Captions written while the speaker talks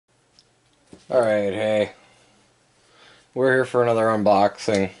Alright, hey. We're here for another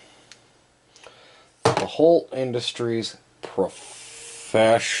unboxing. The Holt Industries Professional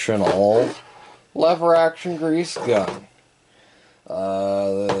Lever Action Grease Gun.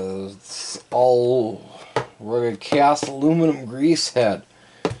 It's all rugged cast aluminum grease head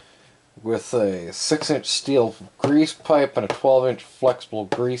with a 6-inch steel grease pipe and a 12-inch flexible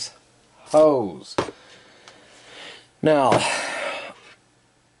grease hose. Now,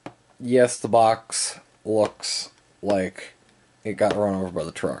 yes, the box looks like it got run over by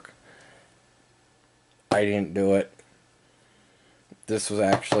the truck. I didn't do it. This was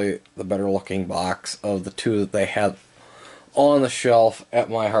actually the better looking box of the two that they had on the shelf at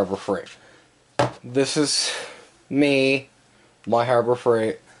My Harbor Freight. This is me, My Harbor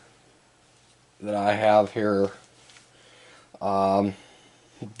Freight, that I have here.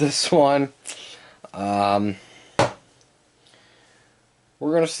 This one, we're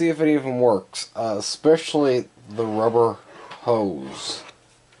going to see if it even works, especially the rubber hose.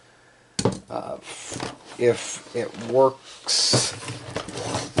 If it works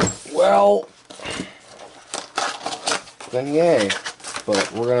well, then yay.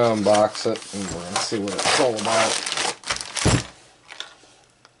 But we're going to unbox it and we're going to see what it's all about.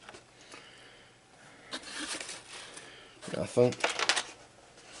 Nothing.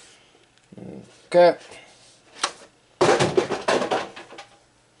 Okay.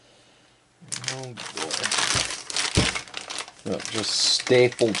 Oh boy. No, just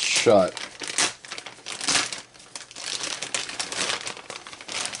stapled shut.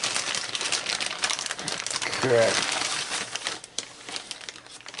 Okay.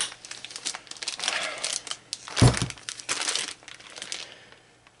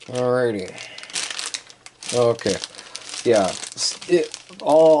 Alrighty. Okay. Yeah.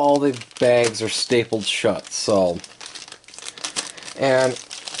 All the bags are stapled shut, so. And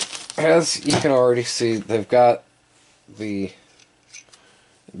as you can already see, they've got the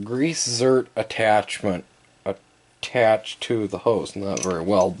grease zert attachment attached to the hose. Not very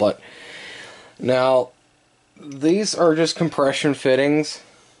well, but now these are just compression fittings.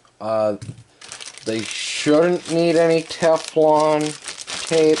 They shouldn't need any Teflon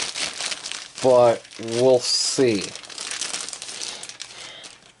tape, but we'll see.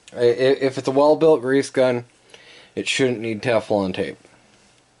 If it's a well-built grease gun, it shouldn't need Teflon tape.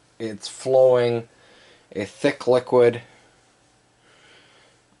 It's flowing a thick liquid.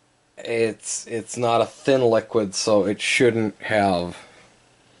 It's not a thin liquid, so it shouldn't have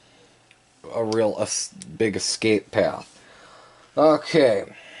a real big escape path.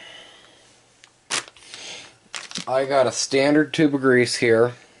 Okay. I got a standard tube of grease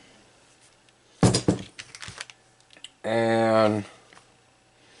here. And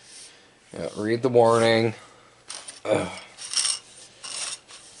yeah, read the warning. Ugh.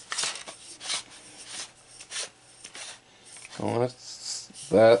 Oh,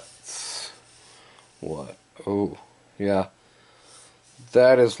 that's what? Oh, yeah.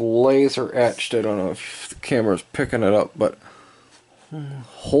 That is laser etched. I don't know if the camera's picking it up, but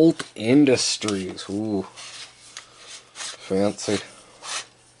Holt Industries. Ooh. Fancy.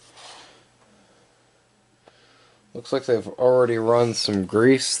 Looks like they've already run some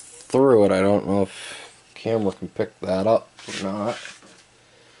grease through it. I don't know if the camera can pick that up or not.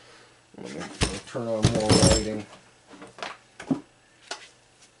 Let me turn on more lighting.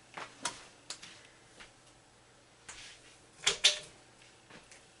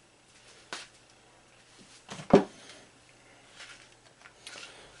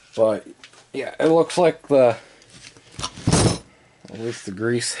 But yeah, it looks like at least the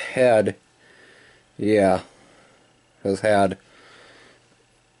grease head, yeah, has had,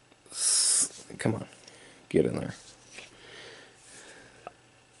 come on, get in there.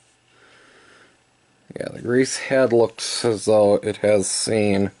 Yeah, the grease head looks as though it has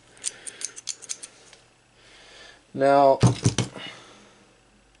seen. Now,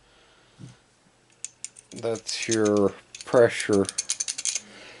 that's your pressure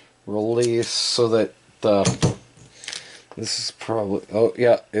release, so that this is probably, oh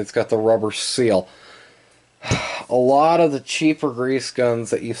yeah, it's got the rubber seal. A lot of the cheaper grease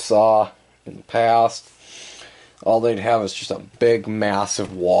guns that you saw in the past, all they'd have is just a big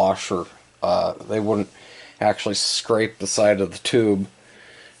massive washer. They wouldn't actually scrape the side of the tube,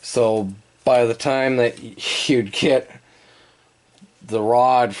 so by the time that you'd get the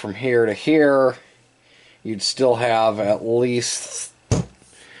rod from here to here, you'd still have at least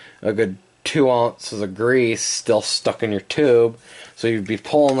a good 2 ounces of grease still stuck in your tube, so you'd be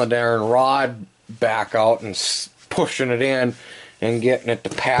pulling the darn rod back out and pushing it in and getting it to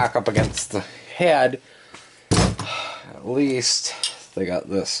pack up against the head at least they got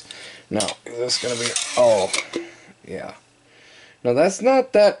this. Now, is this going to be... Oh, yeah. Now, that's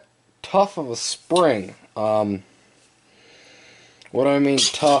not that tough of a spring. What I mean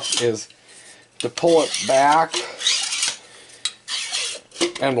tough is to pull it back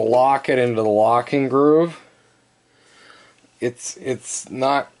and lock it into the locking groove. It's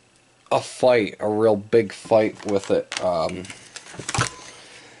not a fight, a real big fight with it.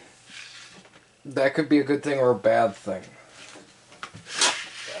 That could be a good thing or a bad thing.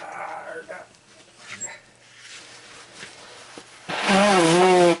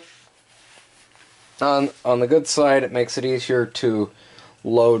 On the good side, it makes it easier to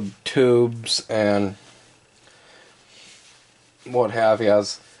load tubes and what have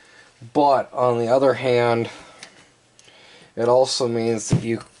yous. But on the other hand, it also means that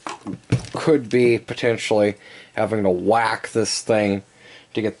you could be potentially having to whack this thing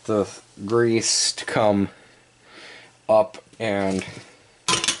to get the grease to come up and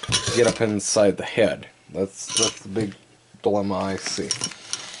get up inside the head. That's the big dilemma I see.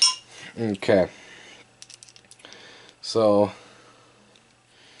 Okay. So,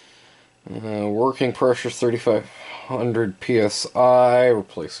 working pressure 3,500 psi,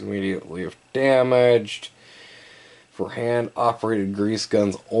 replace immediately if damaged, for hand-operated grease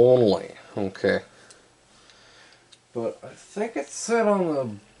guns only. Okay. But I think it said on the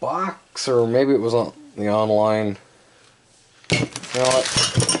box, or maybe it was on the online. You know what?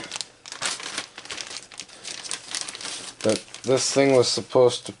 That this thing was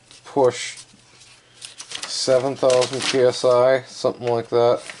supposed to push 7,000 psi, something like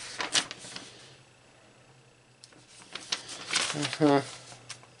that.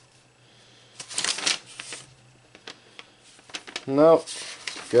 Nope,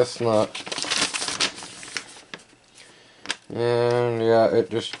 guess not. And yeah,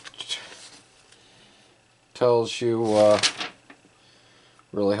 it just tells you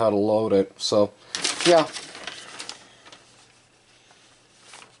really how to load it. So, yeah.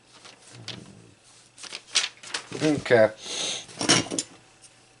 Okay.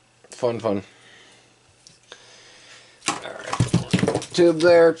 Fun. Alright. Tube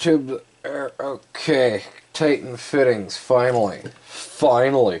there, tube there. Okay. Tighten fittings, finally.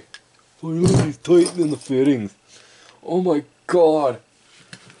 Finally, he's tightening the fittings. Oh my god.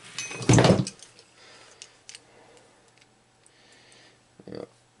 Yeah.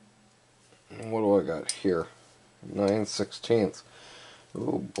 What do I got here? 9/16.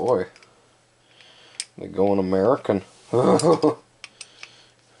 Oh boy. They going American.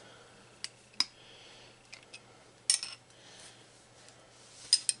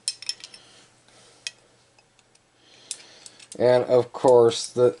 And of course,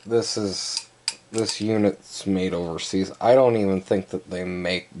 this unit's made overseas. I don't even think that they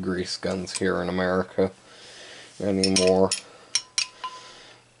make grease guns here in America anymore.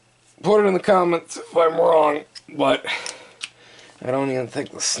 Put it in the comments if I'm wrong, but I don't even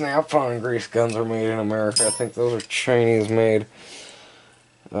think the Snap-on grease guns are made in America. I think those are Chinese made.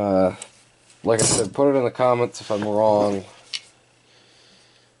 Like I said, put it in the comments if I'm wrong.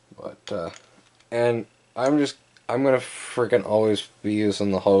 But, and I'm gonna freaking always be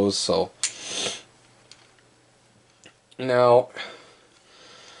using the hose, so. Now,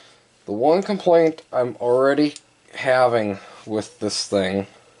 the one complaint I'm already having with this thing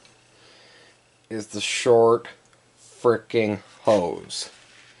is the short freaking hose.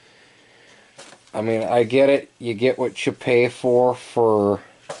 I mean, I get it. You get what you pay for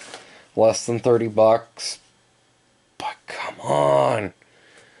less than 30 bucks. But come on.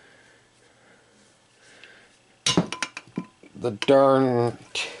 The darn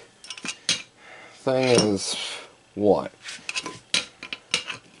thing is what?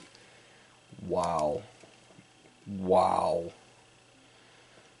 Wow. Wow.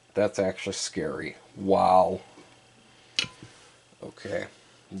 That's actually scary. Wow. Okay.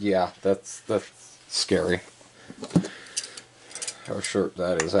 Yeah, that's scary. How short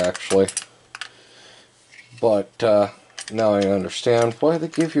that is actually. But now I understand why they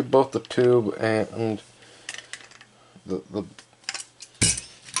give you both the tube and the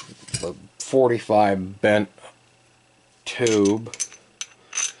 45 bent tube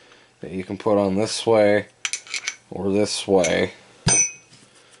that you can put on this way or this way,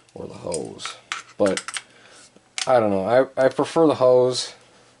 or the hose. But I don't know, I prefer the hose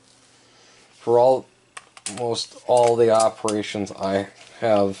for almost all the operations I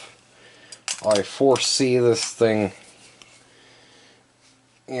have. I foresee this thing,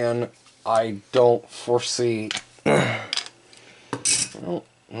 and I don't foresee well,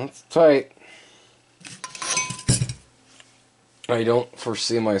 that's tight. I don't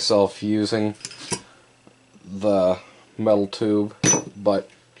foresee myself using the metal tube but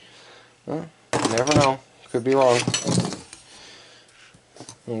you never know. Could be wrong.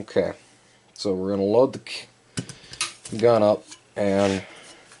 Okay, so we're gonna load the gun up, and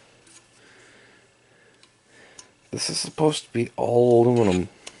this is supposed to be all aluminum.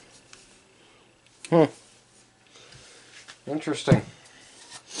 Interesting.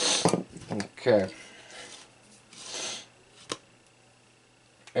 Okay.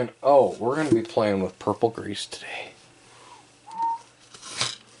 And oh, we're going to be playing with purple grease today.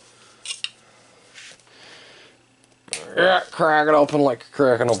 Yeah, crack it open like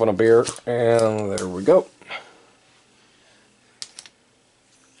you're cracking open a beer. And there we go.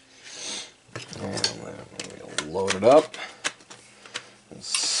 And then we'll load it up.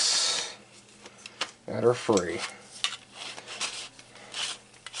 It's batter free.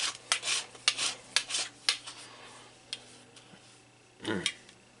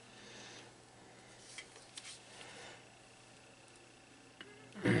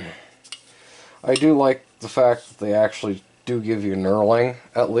 I do like the fact that they actually do give you knurling,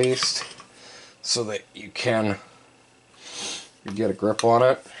 at least, so that you can get a grip on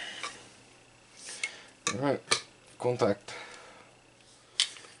it. Alright, contact.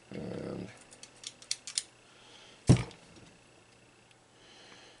 And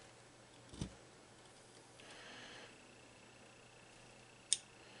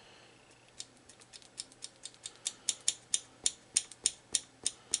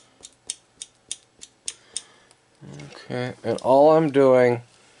okay, and all I'm doing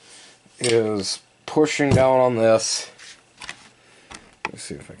is pushing down on this. Let's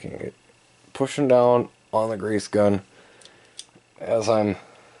see if I can get pushing down on the grease gun as and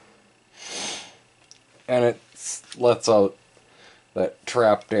it lets out that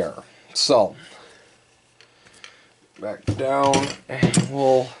trapped air. So back down, and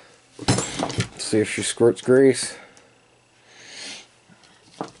we'll see if she squirts grease.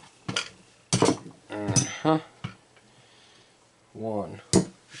 One. Get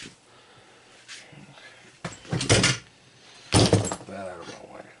that out of my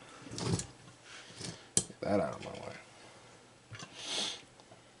way. Get that out of my way.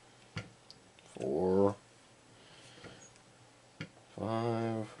 4,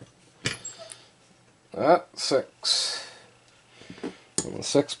 5. 6. On the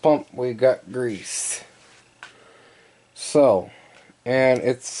 6th pump, we got grease. So, and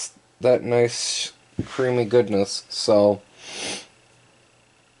it's that nice creamy goodness. So.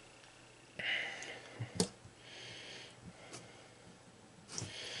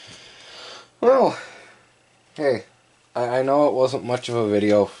 Well, hey, I know it wasn't much of a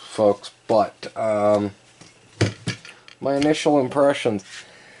video, folks, but my initial impressions,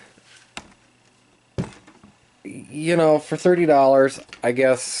 you know, for $30, I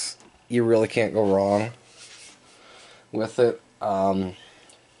guess you really can't go wrong with it. You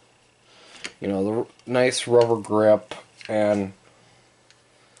know, the nice rubber grip, and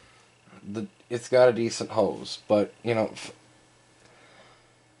it's got a decent hose, but, you know,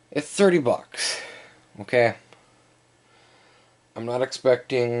 it's $30, okay? I'm not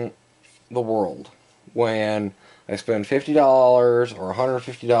expecting the world when I spend $50 or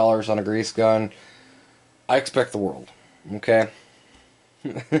 $150 on a grease gun. I expect the world, okay?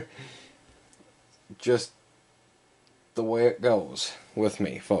 Just the way it goes with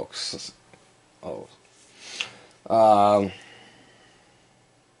me, folks. Oh.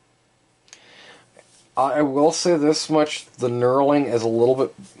 I will say this much, the knurling is a little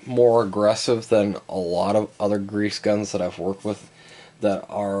bit more aggressive than a lot of other grease guns that I've worked with that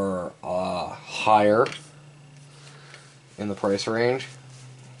are higher in the price range.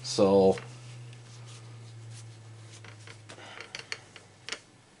 So,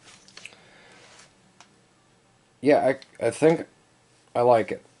 yeah, I think I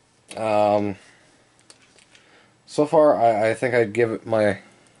like it. So far, I think I'd give it my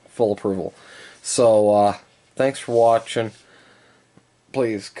full approval. So, thanks for watching.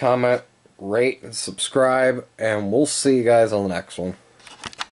 Please comment, rate, and subscribe, and we'll see you guys on the next one.